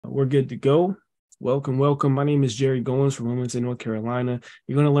We're good to go. Welcome, welcome. My name is Jerry Goins from Wilmington, North Carolina.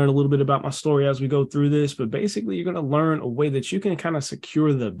 You're going to learn a little bit about my story as we go through this, but basically you're going to learn a way that you can kind of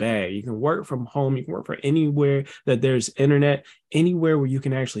secure the bag. You can work from home. You can work for anywhere that there's internet, anywhere where you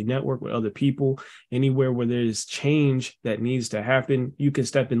can actually network with other people, anywhere where there's change that needs to happen. You can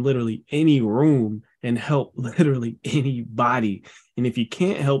step in literally any room and help literally anybody. And if you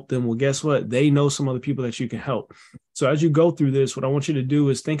can't help them, well, guess what? They know some other people that you can help. So as you go through this, what I want you to do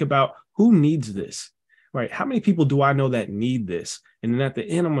is think about who needs this, right? How many people do I know that need this? And then at the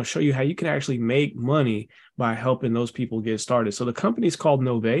end, I'm going to show you how you can actually make money by helping those people get started. So the company is called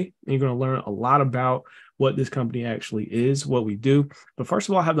Novae, and you're going to learn a lot about what this company actually is, what we do. But first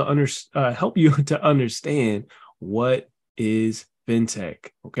of all, I have to help you to understand what is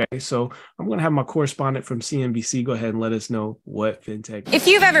fintech. Okay, so I'm going to have my correspondent from CNBC go ahead and let us know what fintech is. If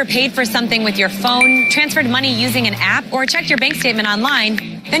you've ever paid for something with your phone, transferred money using an app, or checked your bank statement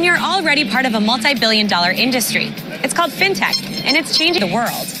online, then you're already part of a multi-billion-dollar industry. It's called fintech, and it's changing the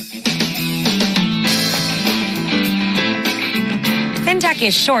world. Fintech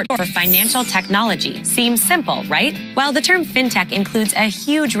is short for financial technology. Seems simple, right? Well, the term fintech includes a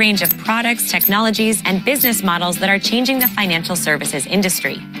huge range of products, technologies, and business models that are changing the financial services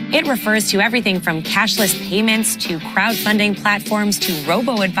industry. It refers to everything from cashless payments to crowdfunding platforms to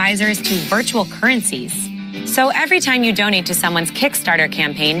robo-advisors to virtual currencies. So every time you donate to someone's Kickstarter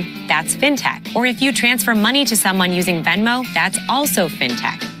campaign, that's fintech. Or if you transfer money to someone using Venmo, that's also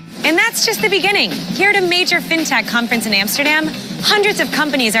fintech. And that's just the beginning. Here at a major fintech conference in Amsterdam, hundreds of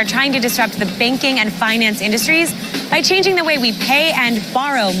companies are trying to disrupt the banking and finance industries by changing the way we pay and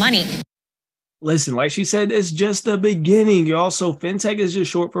borrow money. Listen, like she said, it's just the beginning, y'all. So fintech is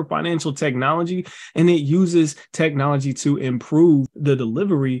just short for financial technology, and it uses technology to improve the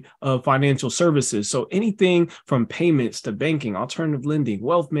delivery of financial services. So anything from payments to banking, alternative lending,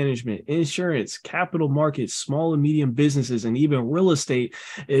 wealth management, insurance, capital markets, small and medium businesses, and even real estate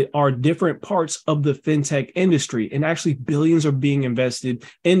are different parts of the fintech industry. And actually billions are being invested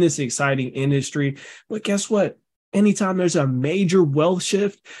in this exciting industry. But guess what? Anytime there's a major wealth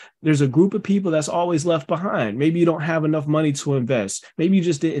shift, there's a group of people that's always left behind. Maybe you don't have enough money to invest. Maybe you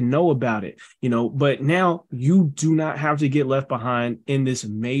just didn't know about it, but now you do not have to get left behind in this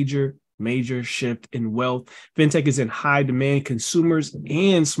major shift in wealth. Fintech is in high demand. Consumers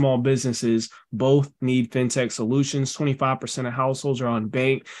and small businesses both need fintech solutions. 25% of households are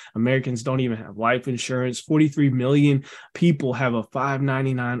unbanked. Americans don't even have life insurance. 43 million people have a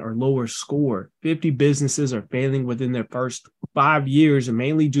 599 or lower score. 50 businesses are failing within their first 5 years,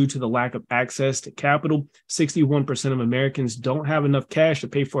 mainly due to the lack of access to capital. 61% of Americans don't have enough cash to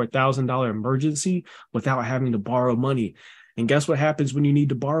pay for a $1,000 emergency without having to borrow money. And guess what happens when you need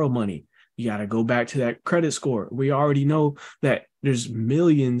to borrow money? You got to go back to that credit score. We already know that there's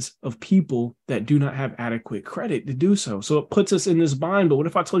millions of people that do not have adequate credit to do so. So it puts us in this bind. But what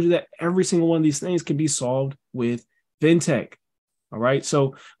if I told you that every single one of these things can be solved with fintech? All right.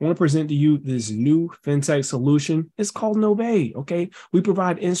 So I want to present to you this new fintech solution. It's called Novae. Okay. We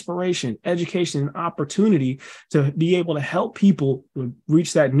provide inspiration, education, and opportunity to be able to help people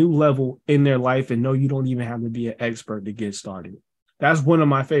reach that new level in their life and know you don't even have to be an expert to get started. That's one of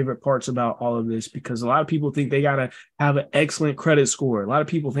my favorite parts about all of this, because a lot of people think they got to have an excellent credit score. A lot of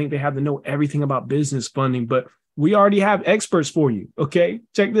people think they have to know everything about business funding, but we already have experts for you. Okay,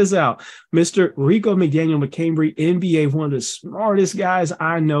 check this out. Mr. Rico McDaniel McCambry, MBA, one of the smartest guys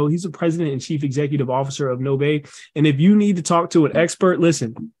I know. He's the president and chief executive officer of Novae. And if you need to talk to an expert,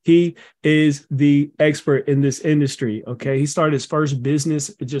 listen, he is the expert in this industry. Okay, he started his first business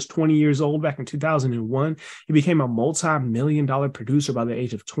at just 20 years old back in 2001. He became a multi-million-dollar producer by the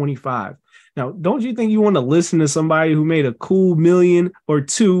age of 25. Now, don't you think you want to listen to somebody who made a cool million or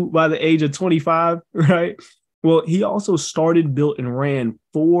two by the age of 25, right? Well, he also started, built, and ran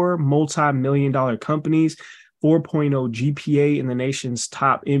 4 multi-million-dollar companies, 4.0 GPA in the nation's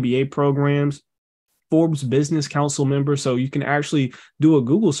top MBA programs, Forbes Business Council member. So you can actually do a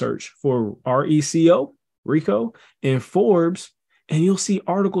Google search for RECO, Rico, and Forbes, and you'll see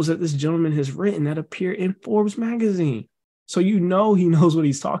articles that this gentleman has written that appear in Forbes magazine. So he knows what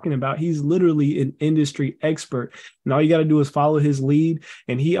he's talking about. He's literally an industry expert. And all you got to do is follow his lead.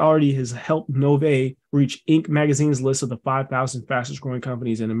 And he already has helped Novae reach Inc. magazine's list of the 5,000 fastest growing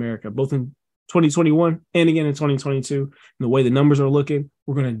companies in America, both in 2021 and again in 2022. And the way the numbers are looking,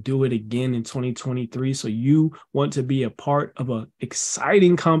 we're going to do it again in 2023. So you want to be a part of an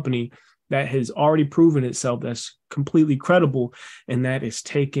exciting company that has already proven itself, that's completely credible, and that is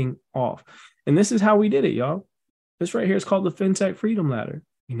taking off. And this is how we did it, y'all. This right here is called the FinTech Freedom Ladder.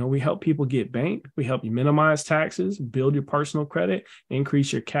 We help people get banked. We help you minimize taxes, build your personal credit,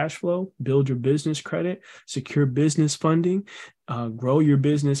 increase your cash flow, build your business credit, secure business funding, grow your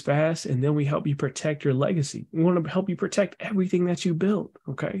business fast, and then we help you protect your legacy. We want to help you protect everything that you built,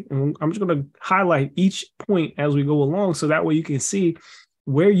 okay? And I'm just going to highlight each point as we go along so that way you can see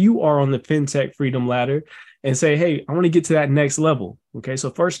where you are on the fintech freedom ladder and say, hey, I want to get to that next level, okay? So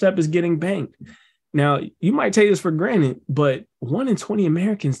first step is getting banked. Now, you might take this for granted, but 1 in 20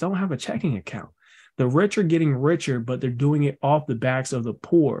 Americans don't have a checking account. The rich are getting richer, but they're doing it off the backs of the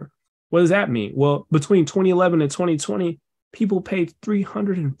poor. What does that mean? Well, between 2011 and 2020, people paid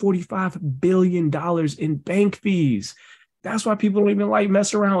 $345 billion in bank fees. That's why people don't even like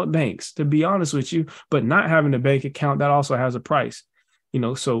mess around with banks, to be honest with you. But not having a bank account, that also has a price.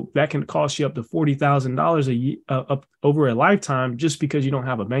 So that can cost you up to $40,000 a year, up over a lifetime, just because you don't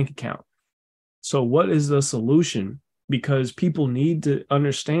have a bank account. So what is the solution? Because people need to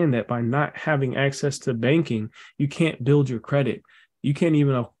understand that by not having access to banking, you can't build your credit. You can't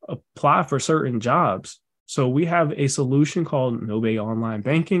even apply for certain jobs. So we have a solution called Novae Online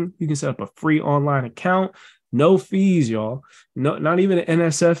Banking. You can set up a free online account, no fees, y'all. No, not even an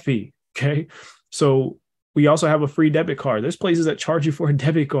NSF fee. Okay. So we also have a free debit card. There's places that charge you for a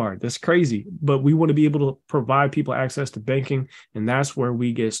debit card. That's crazy. But we want to be able to provide people access to banking, and that's where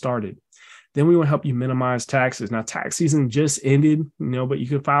we get started. Then we will help you minimize taxes. Now, tax season just ended, but you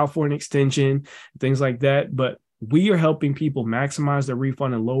can file for an extension, things like that. But we are helping people maximize their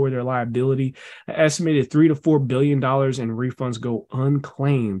refund and lower their liability. An estimated $3 to $4 billion in refunds go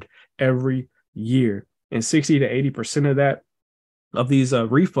unclaimed every year. And 60 to 80% of these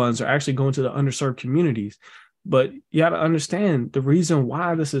refunds are actually going to the underserved communities. But you got to understand the reason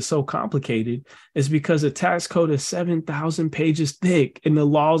why this is so complicated is because the tax code is 7,000 pages thick and the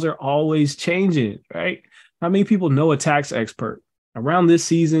laws are always changing, right? How many people know a tax expert? Around this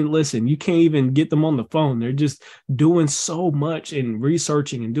season, listen, you can't even get them on the phone. They're just doing so much and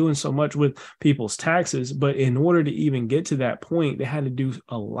researching and doing so much with people's taxes. But in order to even get to that point, they had to do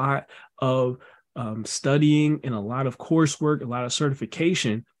a lot of studying and a lot of coursework, a lot of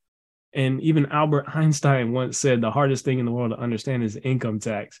certification. And even Albert Einstein once said the hardest thing in the world to understand is income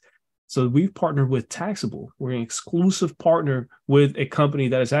tax. So we've partnered with Taxable. We're an exclusive partner with a company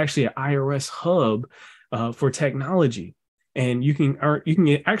that is actually an IRS hub for technology. And you can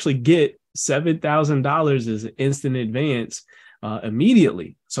actually get $7,000 as an instant advance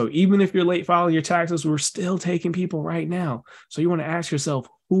immediately. So even if you're late filing your taxes, we're still taking people right now. So you want to ask yourself,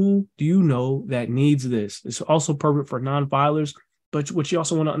 who do you know that needs this? It's also perfect for non-filers. But what you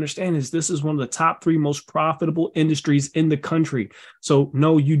also want to understand is this is one of the top 3 most profitable industries in the country. So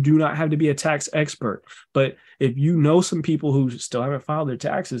no, you do not have to be a tax expert. But if you know some people who still haven't filed their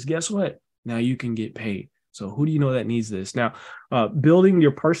taxes, guess what? Now you can get paid. So who do you know that needs this? Now, building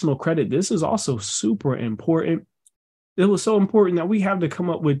your personal credit, this is also super important. It was so important that we have to come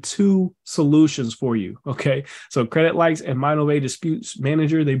up with 2 solutions for you. Okay. So Credit Likes and My Novae Disputes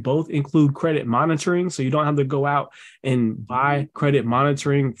Manager, they both include credit monitoring. So you don't have to go out and buy credit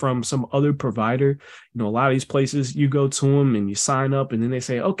monitoring from some other provider. A lot of these places, you go to them and you sign up and then they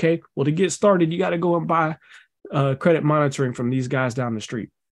say, okay, well, to get started, you got to go and buy credit monitoring from these guys down the street.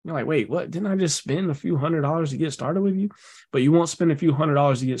 You're like, wait, what? Didn't I just spend a few $100s to get started with you? But you won't spend a few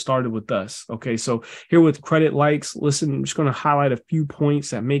 $100s to get started with us. Okay, so here with Credit Likes, listen, I'm just going to highlight a few points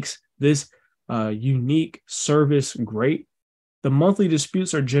that makes this unique service great. The monthly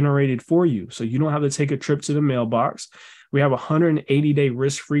disputes are generated for you, so you don't have to take a trip to the mailbox. We have a 180-day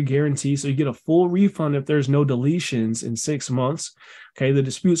risk-free guarantee, so you get a full refund if there's no deletions in 6 months. Okay, the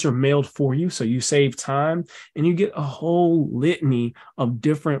disputes are mailed for you, so you save time, and you get a whole litany of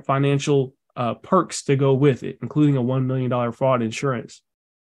different financial perks to go with it, including a $1 million fraud insurance.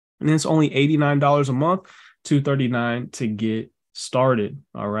 And it's only $89 a month, $239 to get started.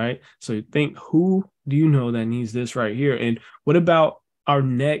 All right, so think, who do you know that needs this right here? And what about our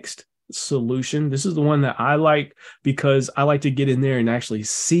next solution? This is the one that I like because I like to get in there and actually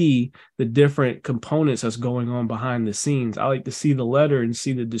see the different components that's going on behind the scenes. I like to see the letter and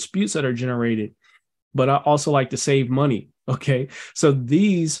see the disputes that are generated, but I also like to save money. Okay, so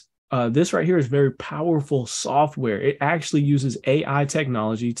this right here is very powerful software. It actually uses AI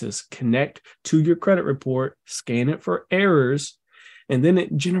technology to connect to your credit report, scan it for errors, and then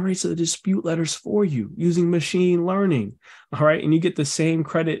it generates the dispute letters for you using machine learning. All right. And you get the same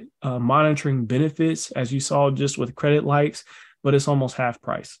credit monitoring benefits as you saw just with Credit Likes, but it's almost half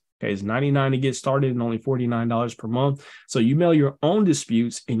price. Okay. It's $99 to get started and only $49 per month. So you mail your own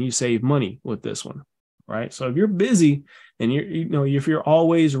disputes and you save money with this one. right? So if you're busy and if you're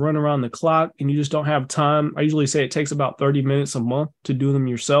always running around the clock and you just don't have time, I usually say it takes about 30 minutes a month to do them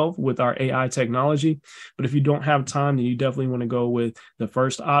yourself with our AI technology. But if you don't have time, then you definitely want to go with the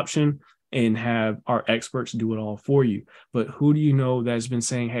first option and have our experts do it all for you. But who do you know that's been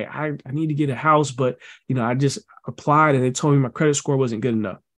saying, hey, I need to get a house, but I just applied and they told me my credit score wasn't good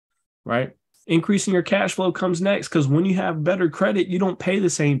enough, right? Increasing your cash flow comes next, because when you have better credit, you don't pay the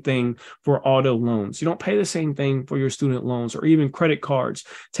same thing for auto loans. You don't pay the same thing for your student loans or even credit cards.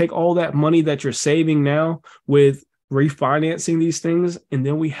 Take all that money that you're saving now with refinancing these things, and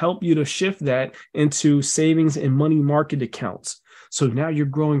then we help you to shift that into savings and money market accounts. So now you're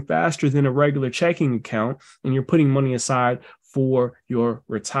growing faster than a regular checking account, and you're putting money aside for your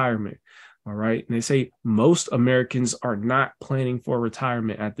retirement. All right. And they say most Americans are not planning for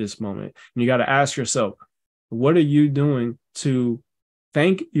retirement at this moment. And you got to ask yourself, what are you doing to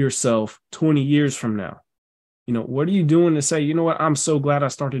thank yourself 20 years from now? What are you doing to say, you know what, I'm so glad I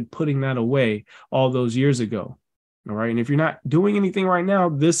started putting that away all those years ago. All right. And if you're not doing anything right now,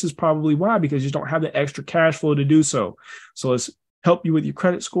 this is probably why, because you don't have the extra cash flow to do so. So let's help you with your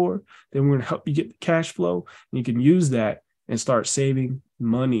credit score. Then we're going to help you get the cash flow, and you can use that and start saving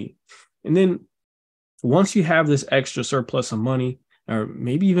money. And then once you have this extra surplus of money, or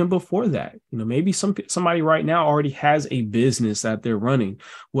maybe even before that, maybe somebody right now already has a business that they're running.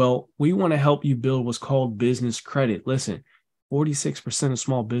 Well, we want to help you build what's called business credit. Listen, 46% of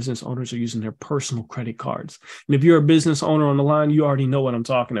small business owners are using their personal credit cards. And if you're a business owner on the line, you already know what I'm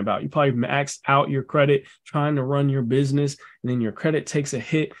talking about. You probably maxed out your credit trying to run your business, and then your credit takes a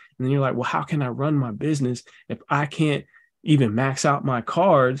hit. And then you're like, well, how can I run my business if I can't even max out my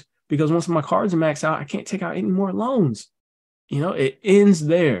cards? Because once my cards are maxed out, I can't take out any more loans. It ends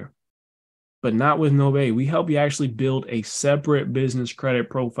there, but not with Novae. We help you actually build a separate business credit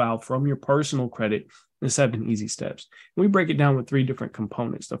profile from your personal credit in 7 easy steps. And we break it down with 3 different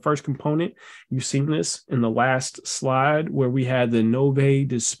components. The first component, you've seen this in the last slide where we had the Novae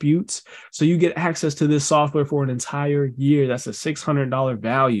disputes. So you get access to this software for an entire year. That's a $600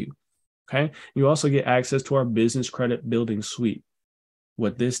 value. Okay. You also get access to our business credit building suite.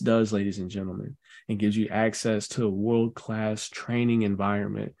 What this does, ladies and gentlemen, it gives you access to a world-class training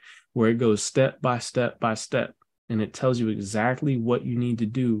environment where it goes step by step by step, and it tells you exactly what you need to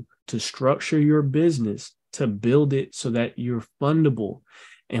do to structure your business, to build it so that you're fundable.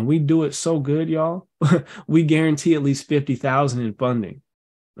 And we do it so good, y'all. We guarantee at least $50,000 in funding.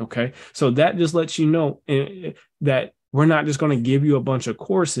 Okay, so that just lets you know that we're not just going to give you a bunch of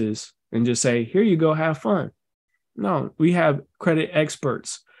courses and just say, here you go, have fun. No, we have credit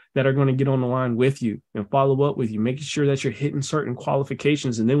experts that are going to get on the line with you and follow up with you, making sure that you're hitting certain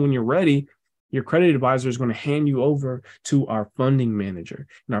qualifications. And then when you're ready, your credit advisor is going to hand you over to our funding manager.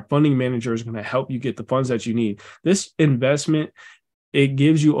 And our funding manager is going to help you get the funds that you need. This investment, it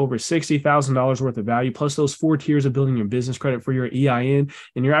gives you over $60,000 worth of value, plus those 4 tiers of building your business credit for your EIN.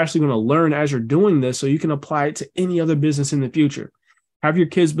 And you're actually going to learn as you're doing this so you can apply it to any other business in the future. Have your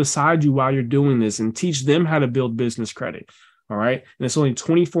kids beside you while you're doing this and teach them how to build business credit. All right. And it's only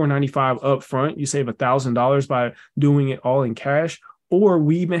 $24.95 up front. You save $1,000 by doing it all in cash, or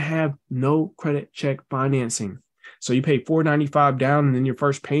we even have no credit check financing. So you pay $495 down, and then your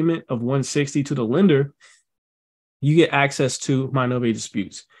first payment of $160 to the lender, you get access to my Novae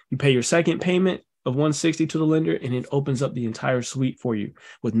disputes. You pay your second payment of $160 to the lender, and it opens up the entire suite for you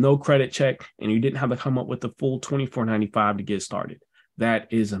with no credit check, and you didn't have to come up with the full $24.95 to get started.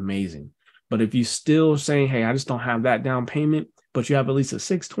 That is amazing. But if you still saying, hey, I just don't have that down payment, but you have at least a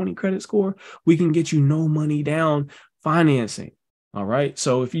 620 credit score, we can get you no money down financing. All right.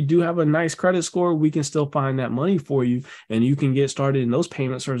 So if you do have a nice credit score, we can still find that money for you, and you can get started. And those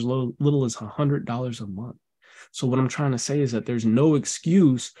payments are as little as $100 a month. So what I'm trying to say is that there's no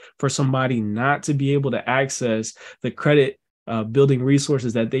excuse for somebody not to be able to access the credit building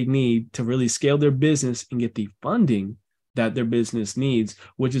resources that they need to really scale their business and get the funding that their business needs,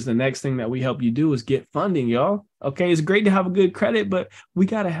 which is the next thing that we help you do is get funding, y'all. Okay. It's great to have a good credit, but we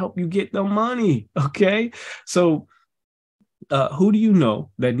got to help you get the money. Okay. So who do you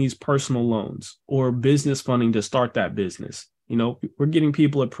know that needs personal loans or business funding to start that business? We're getting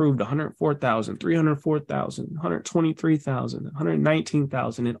people approved $104,000, $304,000, $123,000,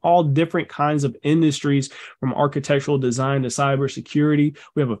 $119,000 in all different kinds of industries, from architectural design to cybersecurity.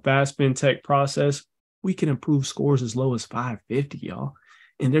 We have a fast fintech process. We can improve scores as low as 550, y'all.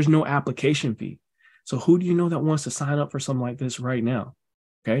 And there's no application fee. So who do you know that wants to sign up for something like this right now?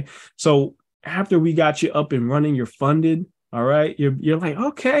 Okay. So after we got you up and running, you're funded. All right. You're like,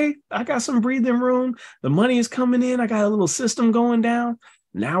 okay, I got some breathing room. The money is coming in. I got a little system going down.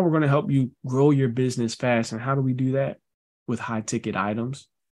 Now we're going to help you grow your business fast. And how do we do that? With high ticket items.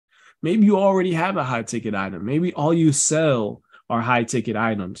 Maybe you already have a high ticket item. Maybe all you sell are high ticket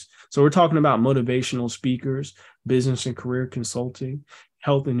items. So we're talking about motivational speakers, business and career consulting,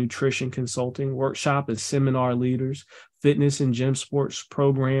 health and nutrition consulting, workshop and seminar leaders, fitness and gym sports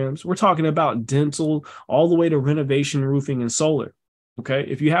programs. We're talking about dental all the way to renovation, roofing, and solar. Okay.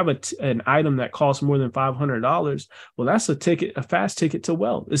 If you have an item that costs more than $500, well, that's a fast ticket to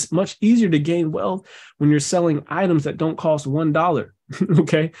wealth. It's much easier to gain wealth when you're selling items that don't cost $1.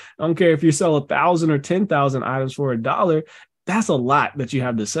 Okay. I don't care if you sell 1,000 or 10,000 items for $1. That's a lot that you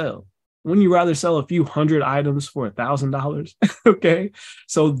have to sell. Wouldn't you rather sell a few hundred items for $1,000? Okay.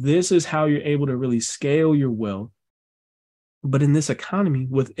 So this is how you're able to really scale your wealth. But in this economy,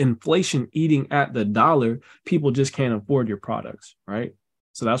 with inflation eating at the dollar, people just can't afford your products, right?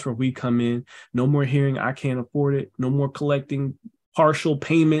 So that's where we come in. No more hearing, I can't afford it. No more collecting partial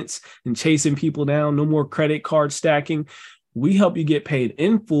payments and chasing people down. No more credit card stacking. We help you get paid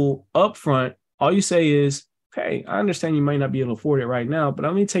in full upfront. All you say is, hey, I understand you might not be able to afford it right now, but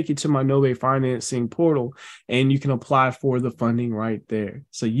I'm going to take you to my Novae financing portal and you can apply for the funding right there.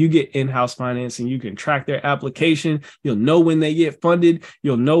 So you get in-house financing. You can track their application. You'll know when they get funded.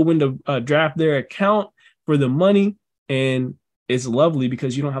 You'll know when to draft their account for the money. And it's lovely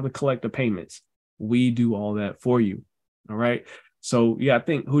because you don't have to collect the payments. We do all that for you. All right. So yeah, I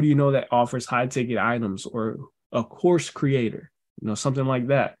think, who do you know that offers high ticket items, or a course creator, something like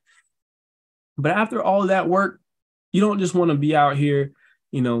that. But after all of that work, you don't just want to be out here,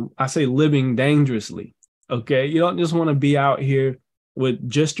 I say living dangerously. Okay. You don't just want to be out here with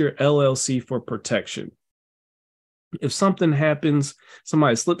just your LLC for protection. If something happens,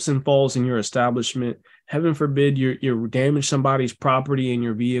 somebody slips and falls in your establishment, heaven forbid you damage somebody's property in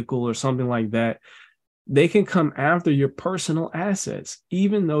your vehicle or something like that, they can come after your personal assets,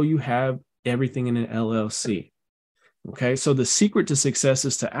 even though you have everything in an LLC. Okay, so the secret to success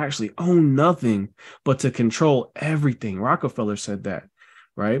is to actually own nothing, but to control everything. Rockefeller said that,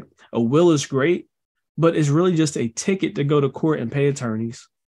 right? A will is great, but it's really just a ticket to go to court and pay attorneys.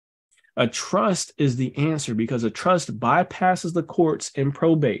 A trust is the answer, because a trust bypasses the courts in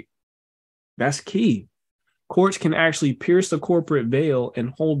probate. That's key. Courts can actually pierce the corporate veil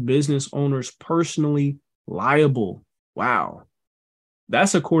and hold business owners personally liable. Wow.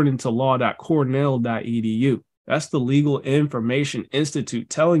 That's according to law.cornell.edu. That's the Legal Information Institute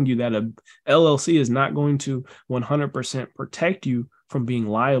telling you that a LLC is not going to 100% protect you from being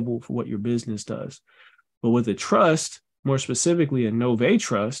liable for what your business does. But with a trust, more specifically a Novae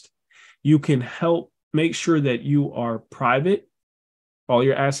trust, you can help make sure that you are private, all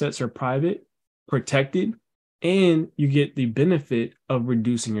your assets are private, protected, and you get the benefit of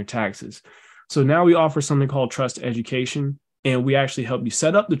reducing your taxes. So now we offer something called trust education, and we actually help you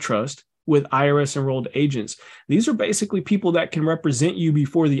set up the trust with IRS enrolled agents. These are basically people that can represent you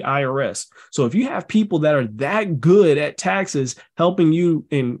before the IRS. So if you have people that are that good at taxes, helping you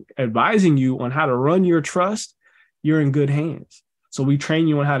and advising you on how to run your trust, you're in good hands. So we train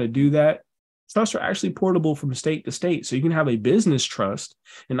you on how to do that. Trusts are actually portable from state to state. So you can have a business trust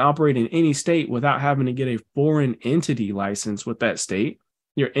and operate in any state without having to get a foreign entity license with that state.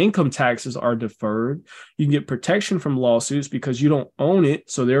 Your income taxes are deferred. You can get protection from lawsuits because you don't own it,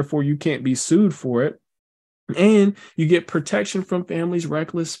 so therefore you can't be sued for it. And you get protection from families'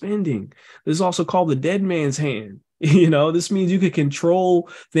 reckless spending. This is also called the dead man's hand. This means you can control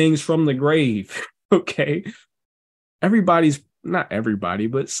things from the grave. Okay. Not everybody,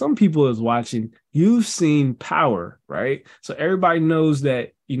 but some people is watching. You've seen Power, right? So everybody knows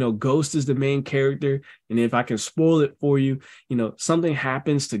that, Ghost is the main character. And if I can spoil it for you, something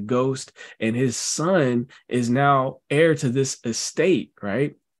happens to Ghost and his son is now heir to this estate,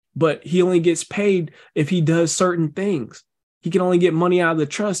 right? But he only gets paid if he does certain things. He can only get money out of the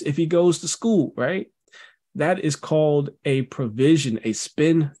trust if he goes to school, right? That is called a provision, a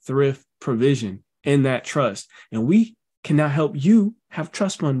spendthrift provision in that trust. And we can now help you have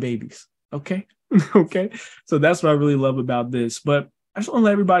trust fund babies. Okay. Okay. So that's what I really love about this. But I just want to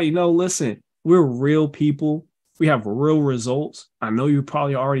let everybody know, listen, we're real people. We have real results. I know you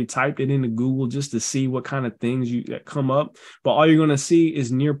probably already typed it into Google just to see what kind of things that come up, but all you're going to see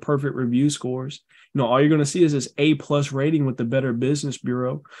is near perfect review scores. All you're going to see is this A+ rating with the Better Business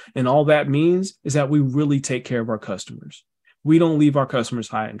Bureau. And all that means is that we really take care of our customers. We don't leave our customers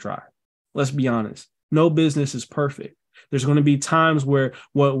high and dry. Let's be honest. No business is perfect. There's going to be times where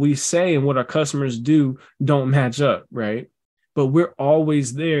what we say and what our customers do don't match up, right? But we're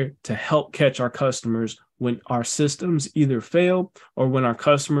always there to help catch our customers when our systems either fail or when our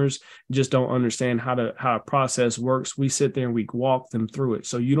customers just don't understand how a process works, we sit there and we walk them through it.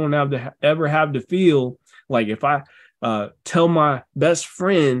 So you don't have to ever have to feel like if I tell my best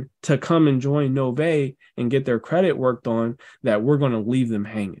friend to come and join Novae and get their credit worked on, that we're going to leave them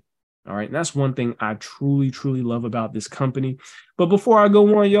hanging. All right. And that's one thing I truly, truly love about this company. But before I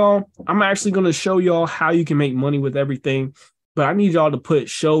go on, y'all, I'm actually going to show y'all how you can make money with everything. But I need y'all to put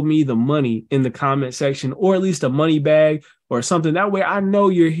 "show me the money" in the comment section, or at least a money bag or something. That way I know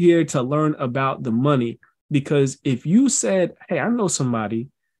you're here to learn about the money. Because if you said, hey, I know somebody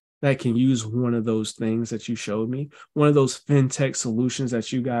that can use one of those things that you showed me, one of those fintech solutions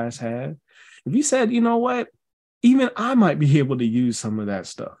that you guys have, if you said, you know what, even I might be able to use some of that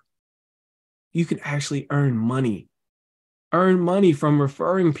stuff, you can actually earn money from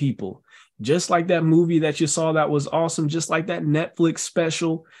referring people. Just like that movie that you saw that was awesome, just like that Netflix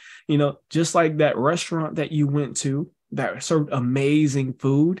special, just like that restaurant that you went to that served amazing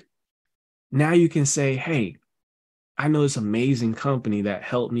food. Now you can say, hey, I know this amazing company that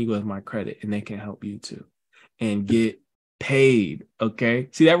helped me with my credit, and they can help you too and get paid. Okay.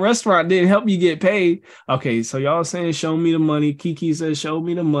 See, that restaurant didn't help you get paid. Okay. So y'all saying, show me the money. Kiki says, show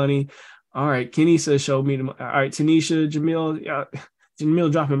me the money. All right. Kenny says, show me the money. All right. Tanisha,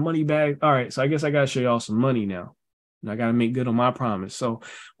 Jamil dropping money bag. All right. So I guess I got to show y'all some money now. And I got to make good on my promise. So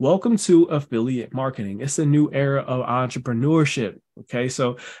welcome to affiliate marketing. It's a new era of entrepreneurship. Okay.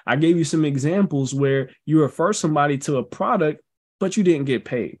 So I gave you some examples where you refer somebody to a product, but you didn't get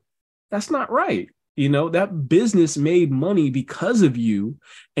paid. That's not right. That business made money because of you,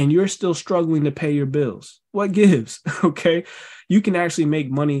 and you're still struggling to pay your bills. What gives? Okay. You can actually make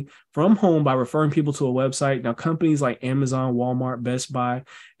money from home by referring people to a website. Now, companies like Amazon, Walmart, Best Buy,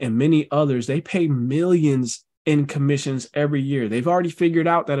 and many others, they pay millions in commissions every year. They've already figured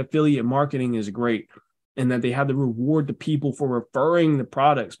out that affiliate marketing is great and that they have to reward the people for referring the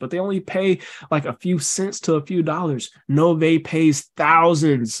products, but they only pay like a few cents to a few dollars. Novae pays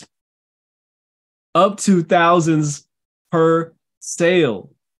thousands, up to thousands per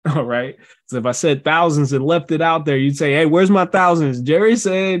sale. All right. So if I said thousands and left it out there, you'd say, hey, where's my thousands? Jerry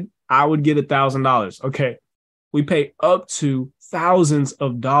said I would get $1,000. Okay. We pay up to thousands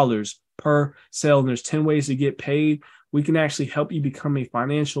of dollars per sale. And there's 10 ways to get paid. We can actually help you become a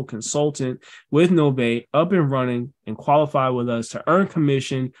financial consultant with Novae, up and running, and qualify with us to earn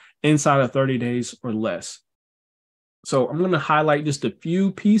commission inside of 30 days or less. So I'm going to highlight just a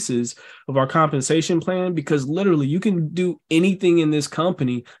few pieces of our compensation plan, because literally you can do anything in this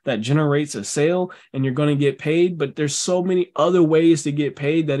company that generates a sale and you're going to get paid. But there's so many other ways to get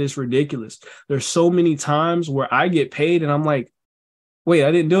paid that is ridiculous. There's so many times where I get paid and I'm like, wait,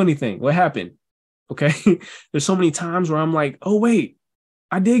 I didn't do anything. What happened? Okay. There's so many times where I'm like, oh, wait,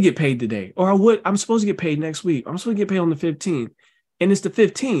 I did get paid today, or I'm supposed to get paid next week. I'm supposed to get paid on the 15th, and it's the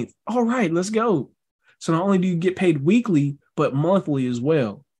 15th. All right, let's go. So not only do you get paid weekly, but monthly as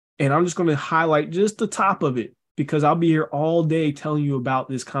well. And I'm just going to highlight just the top of it, because I'll be here all day telling you about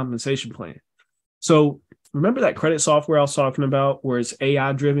this compensation plan. So remember that credit software I was talking about where it's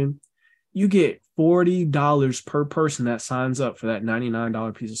AI driven? You get $40 per person that signs up for that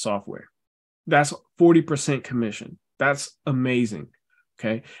 $99 piece of software. That's 40% commission. That's amazing.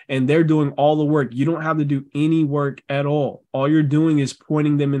 Okay. And they're doing all the work. You don't have to do any work at all. All you're doing is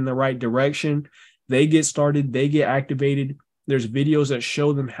pointing them in the right direction. They get started, they get activated. There's videos that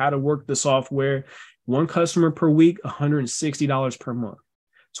show them how to work the software. One customer per week, $160 per month.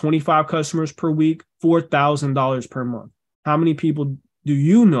 25 customers per week, $4,000 per month. How many people do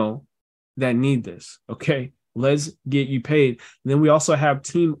you know that need this? Okay, let's get you paid. And then we also have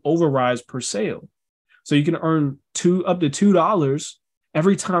team overrides per sale. So you can earn up to $2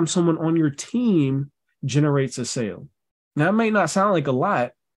 every time someone on your team generates a sale. Now, it may not sound like a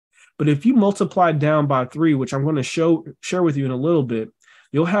lot, but if you multiply down by 3, which I'm going to share with you in a little bit,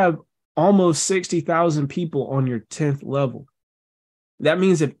 you'll have almost 60,000 people on your 10th level. That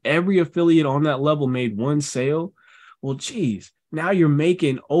means if every affiliate on that level made one sale, well, geez, now you're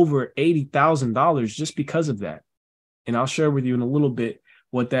making over $80,000 just because of that. And I'll share with you in a little bit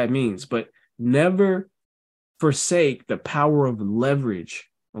what that means. But never forsake the power of leverage.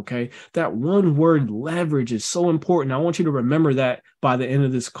 Okay, that one word leverage is so important. I want you to remember that by the end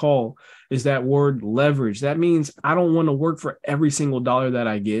of this call, is that word leverage. That means I don't want to work for every single dollar that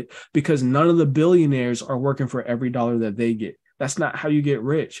I get, because none of the billionaires are working for every dollar that they get. That's not how you get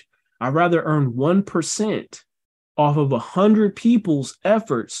rich. I'd rather earn 1% off of 100 people's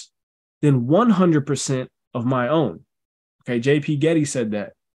efforts than 100% of my own. Okay, JP Getty said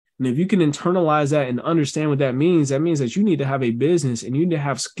that. And if you can internalize that and understand what that means that you need to have a business and you need to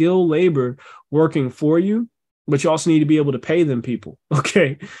have skilled labor working for you, but you also need to be able to pay them people.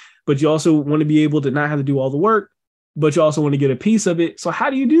 Okay. But you also want to be able to not have to do all the work, but you also want to get a piece of it. So how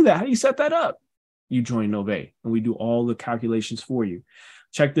do you do that? How do you set that up? You join Novae and we do all the calculations for you.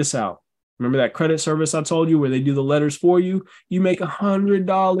 Check this out. Remember that credit service I told you where they do the letters for you? You make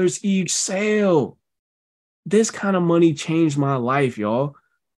 $100 each sale. This kind of money changed my life, y'all.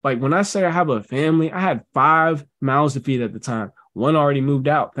 Like when I say I have a family, I had 5 mouths to feed at the time. One already moved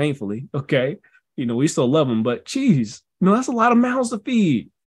out, thankfully. Okay. We still love them, but geez, that's a lot of mouths to feed,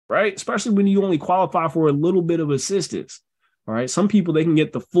 right? Especially when you only qualify for a little bit of assistance. All right. Some people, they can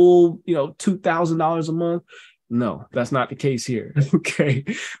get the full, $2,000 a month. No, that's not the case here. Okay.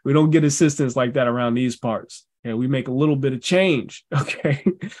 We don't get assistance like that around these parts. Yeah, we make a little bit of change. Okay.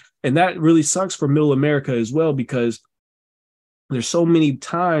 And that really sucks for middle America as well, because there's so many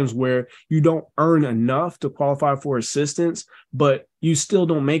times where you don't earn enough to qualify for assistance, but you still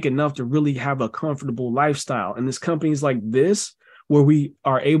don't make enough to really have a comfortable lifestyle. And there's companies like this where we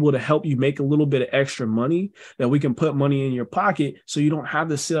are able to help you make a little bit of extra money, that we can put money in your pocket so you don't have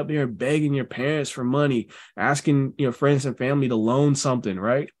to sit up there begging your parents for money, asking your friends and family to loan something,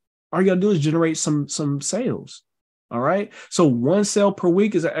 right? All you got to do is generate some sales. All right. So 1 sale per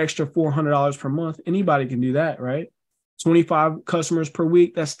week is an extra $400 per month. Anybody can do that, right? 25 customers per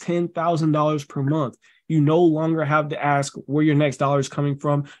week, that's $10,000 per month. You no longer have to ask where your next dollar is coming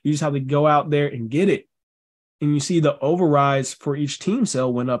from. You just have to go out there and get it. And you see the overrides for each team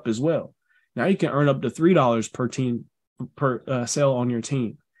sale went up as well. Now you can earn up to $3 per team per sale on your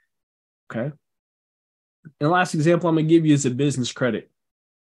team. Okay. And the last example I'm going to give you is a business credit.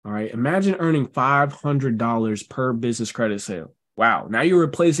 All right. Imagine earning $500 per business credit sale. Wow. Now you're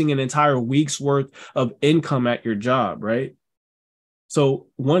replacing an entire week's worth of income at your job, right? So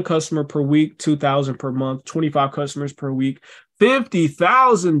 1 customer per week, $2,000 per month, 25 customers per week,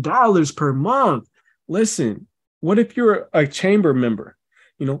 $50,000 per month. Listen, what if you're a chamber member?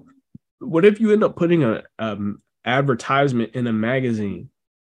 What if you end up putting an advertisement in a magazine,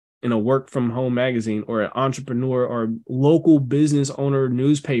 in a work from home magazine, or an entrepreneur or local business owner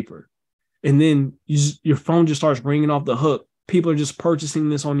newspaper, and then your phone just starts ringing off the hook. People are just purchasing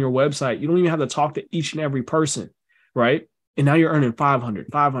this on your website. You don't even have to talk to each and every person, right? And now you're earning 500,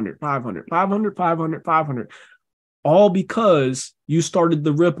 500, 500, 500, 500, 500, all because you started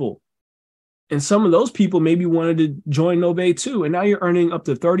the ripple. And some of those people maybe wanted to join Novae too. And now you're earning up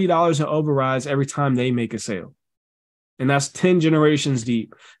to $30 in overrides every time they make a sale. And that's 10 generations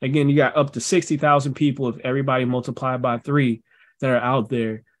deep. Again, you got up to 60,000 people, if everybody multiplied by 3, that are out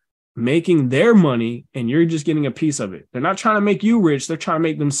there making their money, and you're just getting a piece of it. They're not trying to make you rich. They're trying to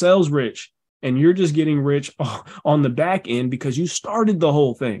make themselves rich. And you're just getting rich on the back end because you started the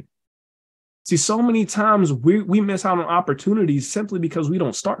whole thing. See, so many times we miss out on opportunities simply because we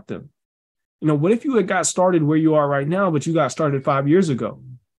don't start them. What if you had got started where you are right now, but you got started 5 years ago?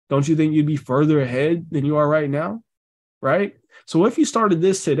 Don't you think you'd be further ahead than you are right now? Right? So if you started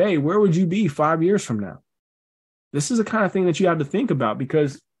this today, where would you be 5 years from now? This is the kind of thing that you have to think about,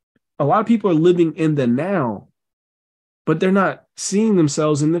 because a lot of people are living in the now, but they're not seeing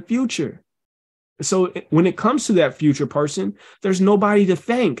themselves in the future. So when it comes to that future person, there's nobody to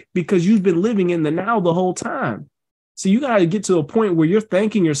thank, because you've been living in the now the whole time. So you got to get to a point where you're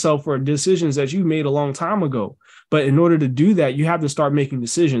thanking yourself for decisions that you made a long time ago. But in order to do that, you have to start making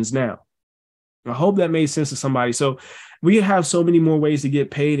decisions now. I hope that made sense to somebody. So we have so many more ways to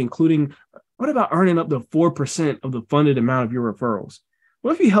get paid, including, what about earning up to 4% of the funded amount of your referrals?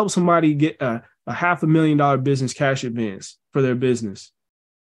 What if you help somebody get a $500,000 business cash advance for their business?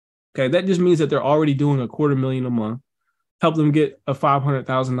 Okay, that just means that they're already doing $250,000 a month. Help them get a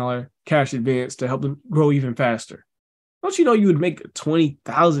 $500,000 cash advance to help them grow even faster. Don't you know you would make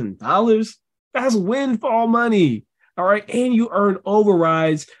 $20,000? That's windfall money. All right. And you earn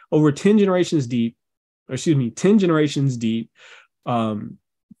overrides over 10 generations deep,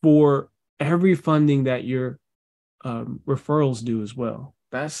 for every funding that your referrals do as well.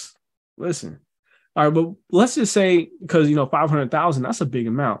 Listen. All right. But let's just say, because, 500,000, that's a big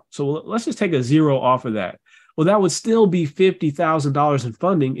amount. So let's just take a 0 off of that. Well, that would still be $50,000 in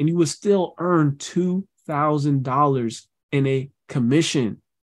funding, and you would still earn $2,000 in a commission.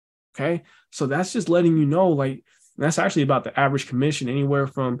 Okay. So that's just letting you know, that's actually about the average commission, anywhere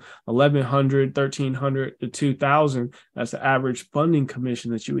from $1,100, $1,300 to $2,000. That's the average funding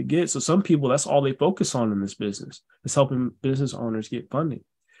commission that you would get. So some people, that's all they focus on in this business, is helping business owners get funding.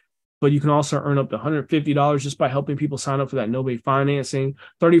 But you can also earn up to $150 just by helping people sign up for that Novae financing,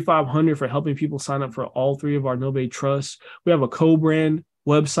 $3,500 for helping people sign up for all 3 of our Novae trusts. We have a co-brand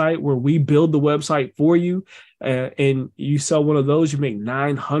website where we build the website for you, and you sell one of those, you make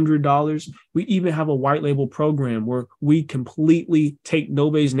 $900. We even have a white label program where we completely take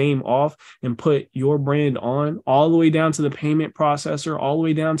Novae's name off and put your brand on, all the way down to the payment processor, all the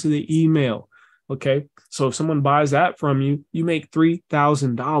way down to the email. Okay. So if someone buys that from you, you make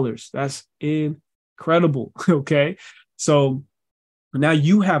 $3,000. That's incredible. Okay. So now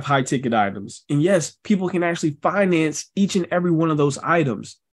you have high ticket items. And yes, people can actually finance each and every one of those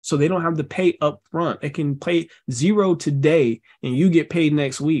items. So they don't have to pay up front. They can pay $0 today and you get paid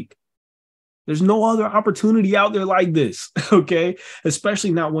next week. There's no other opportunity out there like this. Okay.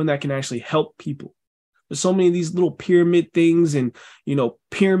 Especially not one that can actually help people. There's so many of these little pyramid things and,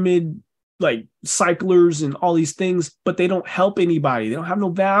 pyramid like cyclers and all these things, but they don't help anybody. They don't have no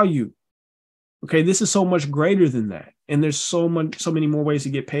value. Okay, this is so much greater than that. And there's so many more ways to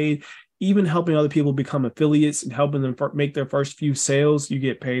get paid. Even helping other people become affiliates and helping them make their first few sales, you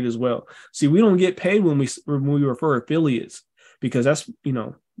get paid as well. See, we don't get paid when we refer affiliates, because that's,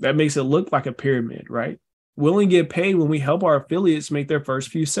 that makes it look like a pyramid, right? We only get paid when we help our affiliates make their first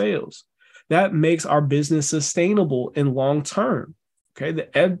few sales. That makes our business sustainable and long term. Okay, the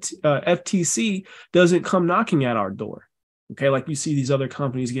FTC doesn't come knocking at our door. Okay, like you see these other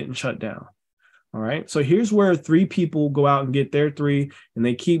companies getting shut down. All right. So here's where 3 people go out and get their 3, and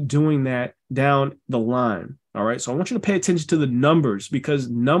they keep doing that down the line. All right. So I want you to pay attention to the numbers, because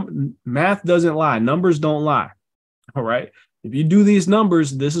math doesn't lie. Numbers don't lie. All right. If you do these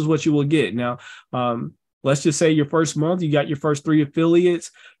numbers, this is what you will get. Now, let's just say your first month, you got your first 3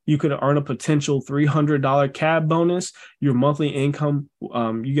 affiliates. You could earn a potential $300 cab bonus. Your monthly income,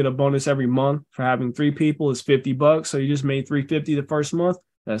 you get a bonus every month for having 3 people, is $50. So you just made $350 the first month.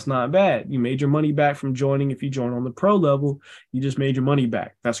 That's not bad. You made your money back from joining. If you join on the pro level, you just made your money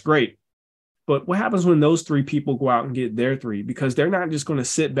back. That's great. But what happens when those 3 people go out and get their 3? Because they're not just going to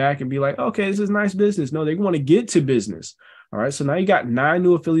sit back and be like, okay, this is nice business. No, they want to get to business. All right. So now you got 9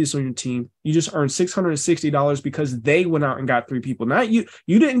 new affiliates on your team. You just earned $660 because they went out and got 3 people. Not you.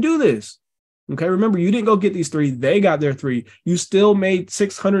 You didn't do this. Okay. Remember, you didn't go get these 3. They got their 3. You still made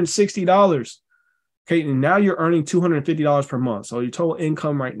 $660. Okay, and now you're earning $250 per month. So your total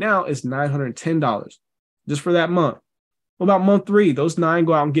income right now is $910 just for that month. What about month 3? Those 9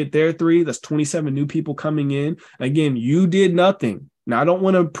 go out and get their 3. That's 27 new people coming in. Again, you did nothing. Now, I don't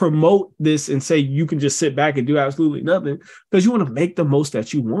want to promote this and say you can just sit back and do absolutely nothing, because you want to make the most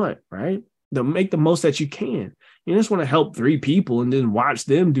that you want, right? To make the most that you can. You just want to help 3 people and then watch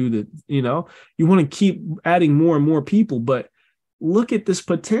them do you want to keep adding more and more people. But look at this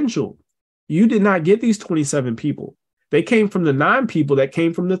potential. You did not get these 27 people. They came from the 9 people that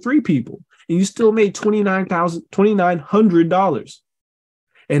came from the 3 people. And you still made $2,900.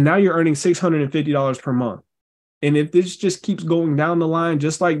 And now you're earning $650 per month. And if this just keeps going down the line,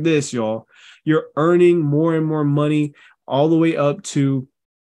 just like this, y'all, you're earning more and more money all the way up to,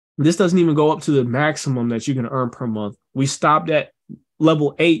 this doesn't even go up to the maximum that you can earn per month. We stopped at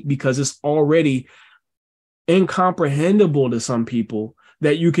level 8 because it's already incomprehensible to some people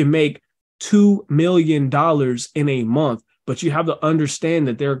that you can make $2 million in a month. But you have to understand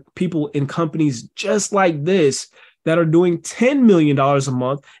that there are people in companies just like this that are doing $10 million a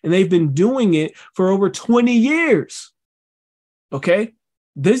month, and they've been doing it for over 20 years. Okay.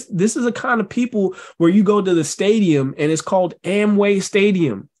 This is the kind of people where you go to the stadium and it's called Amway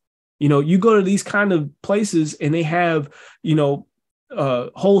Stadium. You go to these kind of places and they have,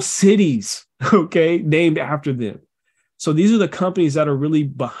 whole cities, okay, named after them. So these are the companies that are really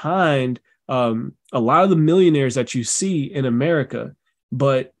behind a lot of the millionaires that you see in America,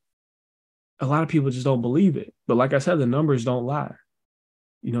 but a lot of people just don't believe it. But like I said, the numbers don't lie.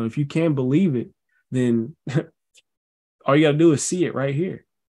 If you can't believe it, then all you got to do is see it right here.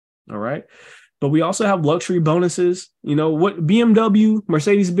 All right. But we also have luxury bonuses. What BMW,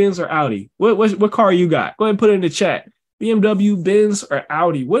 Mercedes-Benz, or Audi? What car you got? Go ahead and put it in the chat. BMW, Benz, or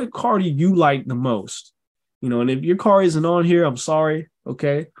Audi? What car do you like the most? And if your car isn't on here, I'm sorry.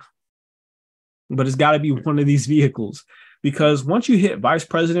 Okay. But it's got to be one of these vehicles, because once you hit vice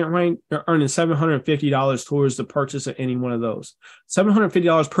president rank, you're earning $750 towards the purchase of any one of those.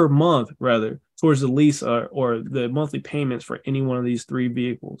 $750 per month, rather, towards the lease or the monthly payments for any one of these 3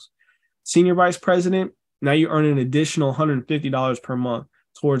 vehicles. Senior vice president, now you earn an additional $150 per month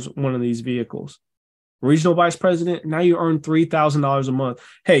towards one of these vehicles. Regional vice president, now you earn $3,000 a month.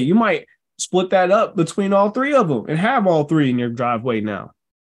 Hey, you might split that up between all 3 of them and have all 3 in your driveway now.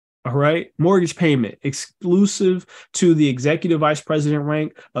 All right. Mortgage payment exclusive to the executive vice president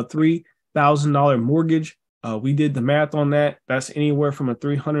rank, a $3,000 mortgage. We did the math on that. That's anywhere from a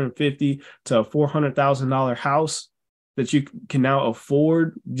 $350,000 to a $400,000 house. that you can now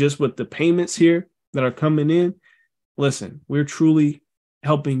afford just with the payments here that are coming in. Listen, we're truly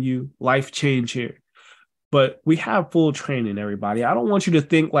helping you, life change here. But we have full training, everybody. I don't want you to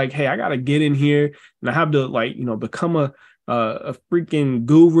think like, hey, I got to get in here and I have to become a freaking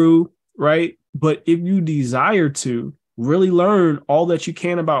guru, right? But if you desire to really learn all that you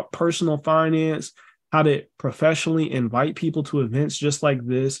can about personal finance, how to professionally invite people to events just like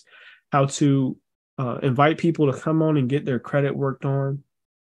this, how to invite people to come on and get their credit worked on,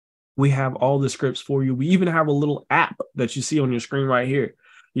 we have all the scripts for you. We even have a little app that you see on your screen right here.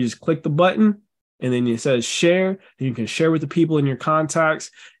 You just click the button and then it says share, and you can share with the people in your contacts.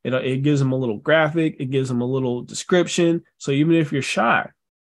 It gives them a little graphic. It gives them a little description. So even if you're shy,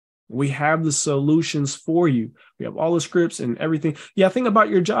 we have the solutions for you. We have all the scripts and everything. Yeah, think about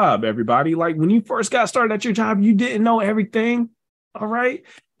your job, everybody. Like when you first got started at your job, you didn't know everything. All right.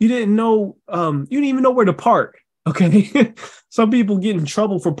 You didn't know, you didn't even know where to park. Okay. Some people get in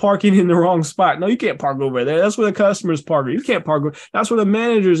trouble for parking in the wrong spot. No, you can't park over there. That's where the customers park. You can't park. That's where the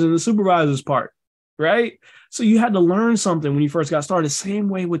managers and the supervisors park. Right. So you had to learn something when you first got started. Same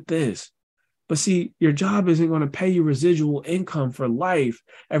way with this. But see, your job isn't going to pay you residual income for life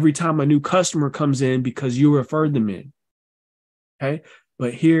every time a new customer comes in because you referred them in. Okay.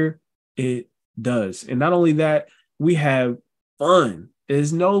 But here it does. And not only that, we have fun.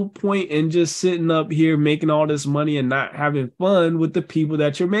 There's no point in just sitting up here making all this money and not having fun with the people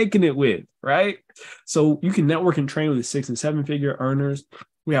that you're making it with, right? So you can network and train with the 6- and 7-figure earners.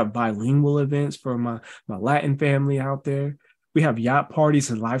 We have bilingual events for my Latin family out there. We have yacht parties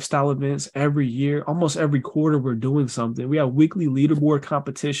and lifestyle events every year. Almost every quarter, we're doing something. We have weekly leaderboard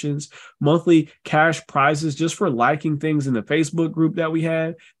competitions, monthly cash prizes just for liking things in the Facebook group that we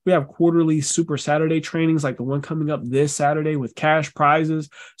had. We have quarterly Super Saturday trainings like the one coming up this Saturday with cash prizes.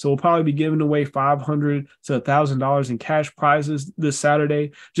 So we'll probably be giving away $500 to $1,000 in cash prizes this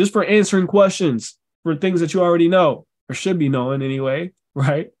Saturday just for answering questions for things that you already know or should be knowing anyway,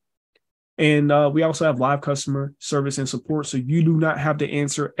 right? And we also have live customer service and support. So you do not have to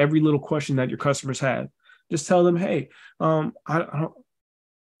answer every little question that your customers have. Just tell them, hey,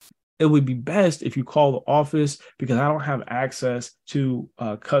 it would be best if you call the office because I don't have access to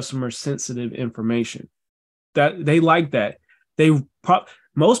customer sensitive information. That they like that.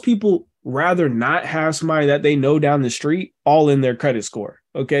 Most people rather not have somebody that they know down the street all in their credit score.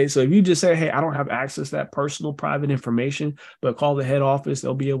 Okay, so if you just say, hey, I don't have access to that personal private information, but call the head office,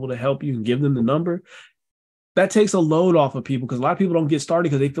 they'll be able to help you and give them the number. That takes a load off of people because a lot of people don't get started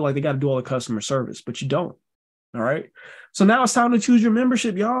because they feel like they got to do all the customer service, but you don't. All right. So now it's time to choose your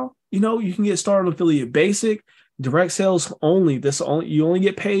membership, y'all. You can get started on Affiliate Basic, direct sales only. You only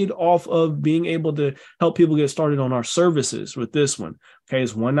get paid off of being able to help people get started on our services with this one. Okay,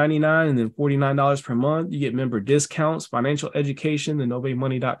 it's $199 and then $49 per month. You get member discounts, financial education, the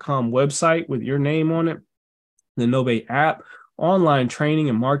NovaeMoney.com website with your name on it, the Novae app, online training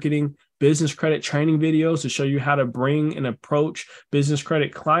and marketing, business credit training videos to show you how to bring and approach business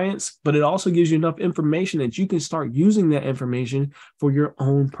credit clients. But it also gives you enough information that you can start using that information for your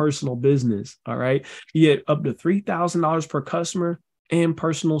own personal business. All right. You get up to $3,000 per customer and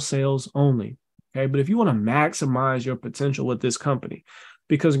personal sales only. Okay. But if you want to maximize your potential with this company,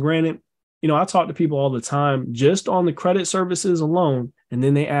 because granted, I talk to people all the time just on the credit services alone. And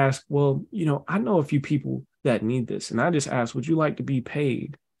then they ask, well, I know a few people that need this. And I just ask, would you like to be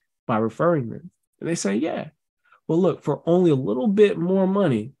paid by referring them? And they say, yeah. Well, look, for only a little bit more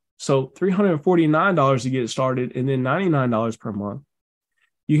money, so $349 to get started and then $99 per month,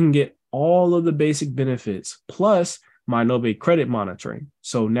 you can get all of the basic benefits plus my Novae credit monitoring.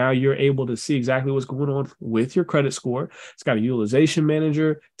 So now you're able to see exactly what's going on with your credit score. It's got a utilization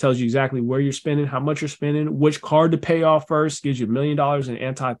manager, tells you exactly where you're spending, how much you're spending, which card to pay off first, gives you $1 million in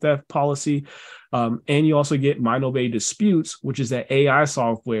anti-theft policy. And you also get My Novae Disputes, which is that AI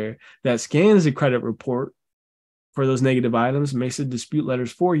software that scans the credit report for those negative items, makes the dispute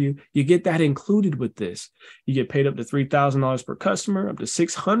letters for you. You get that included with this. You get paid up to $3,000 per customer, up to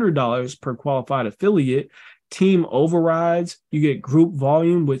 $600 per qualified affiliate. Team overrides, you get group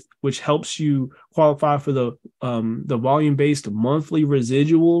volume, which helps you qualify for the volume-based monthly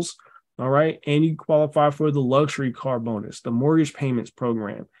residuals, all right? And you qualify for the luxury car bonus, the mortgage payments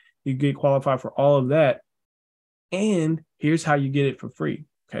program. You get qualified for all of that. And here's how you get it for free,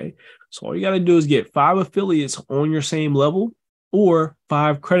 okay? So all you got to do is get 5 affiliates on your same level or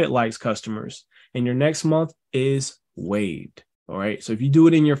 5 credit likes customers, and your next month is waived, all right? So if you do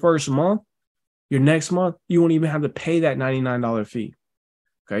it in your first month, your next month, you won't even have to pay that $99 fee.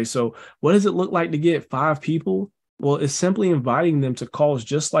 Okay, so what does it look like to get 5 people? Well, it's simply inviting them to calls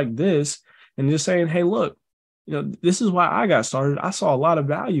just like this and just saying, hey, look, This is why I got started. I saw a lot of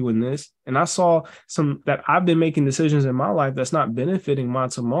value in this, and I saw some that I've been making decisions in my life that's not benefiting my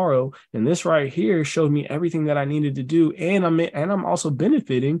tomorrow. And this right here showed me everything that I needed to do. And I'm also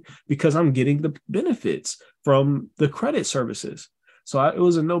benefiting because I'm getting the benefits from the credit services. So it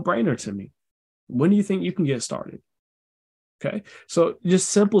was a no-brainer to me. When do you think you can get started? Okay. So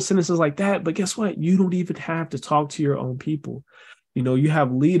just simple sentences like that. But guess what? You don't even have to talk to your own people. You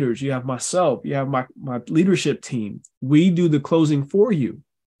have leaders, you have myself, you have my leadership team. We do the closing for you.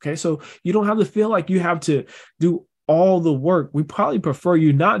 Okay. So you don't have to feel like you have to do all the work. We probably prefer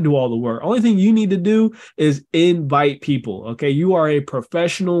you not do all the work. Only thing you need to do is invite people. Okay. You are a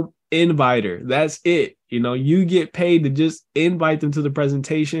professional inviter. That's it. You get paid to just invite them to the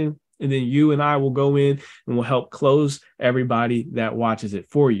presentation. And then you and I will go in and we'll help close everybody that watches it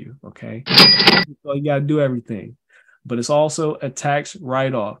for you. Okay. So you got to do everything. But it's also a tax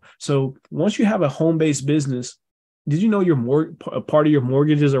write-off. So once you have a home-based business, did you know a part of your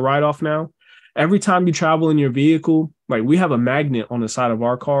mortgage is a write-off now? Every time you travel in your vehicle, like we have a magnet on the side of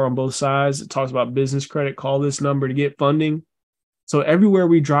our car on both sides. It talks about business credit, call this number to get funding. So everywhere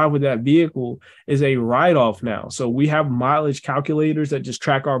we drive with that vehicle is a write-off now. So we have mileage calculators that just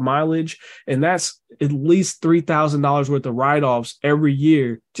track our mileage. And that's at least $3,000 worth of write-offs every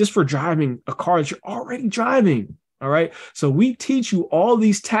year just for driving a car that you're already driving. All right. So we teach you all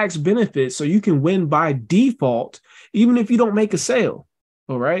these tax benefits so you can win by default, even if you don't make a sale.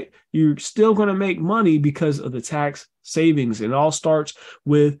 All right. You're still going to make money because of the tax savings. It all starts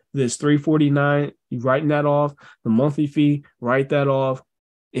with this $349. You writing that off, the monthly fee, write that off.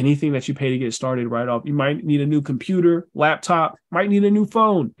 Anything that you pay to get started, write off. You might need a new computer, laptop, might need a new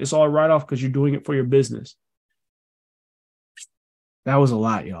phone. It's all write off because you're doing it for your business. That was a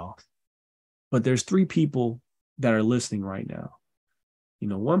lot, y'all. But there's 3 people that are listening right now.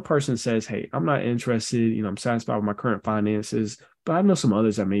 One person says, hey, I'm not interested. I'm satisfied with my current finances, but I know some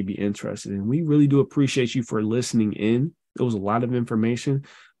others that may be interested. And we really do appreciate you for listening in. It was a lot of information,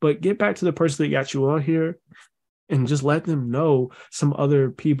 but get back to the person that got you on here and just let them know some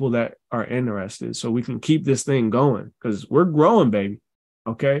other people that are interested so we can keep this thing going because we're growing, baby.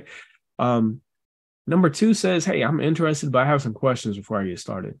 Okay. Number 2 says, hey, I'm interested, but I have some questions before I get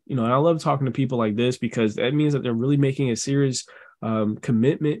started. And I love talking to people like this because that means that they're really making a serious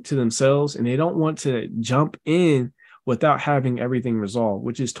commitment to themselves and they don't want to jump in without having everything resolved,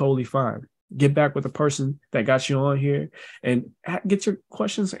 which is totally fine. Get back with the person that got you on here and get your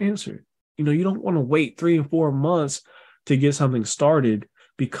questions answered. You don't want to wait 3 and 4 months to get something started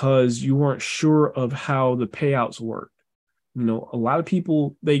because you weren't sure of how the payouts work. A lot of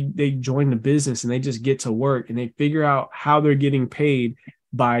people, they join the business and they just get to work and they figure out how they're getting paid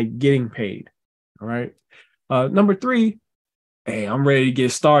by getting paid. All right. Number 3, hey, I'm ready to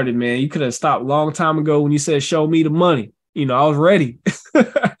get started, man. You could have stopped a long time ago when you said, show me the money. I was ready.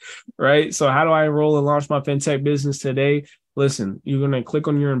 Right. So how do I enroll and launch my fintech business today? Listen, you're going to click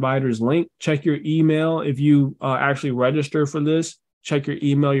on your inviter's link, check your email. If you actually register for this, check your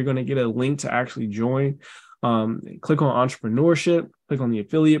email. You're going to get a link to actually join. Click on entrepreneurship, click on the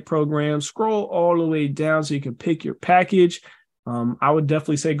affiliate program, scroll all the way down so you can pick your package. I would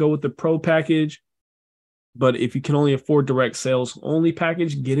definitely say go with the pro package, but if you can only afford direct sales only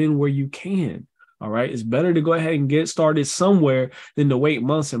package, get in where you can. All right. It's better to go ahead and get started somewhere than to wait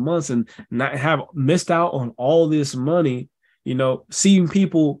months and months and not have missed out on all this money. Seeing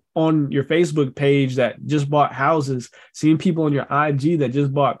people on your Facebook page that just bought houses, seeing people on your IG that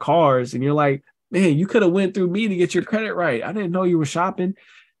just bought cars, and you're like, man, you could have went through me to get your credit right. I didn't know you were shopping,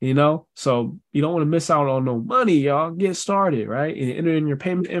 so you don't want to miss out on no money, y'all. Get started, right? And enter in your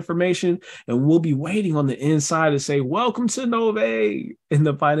payment information, and we'll be waiting on the inside to say, welcome to Novae in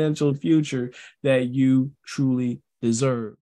the financial future that you truly deserve.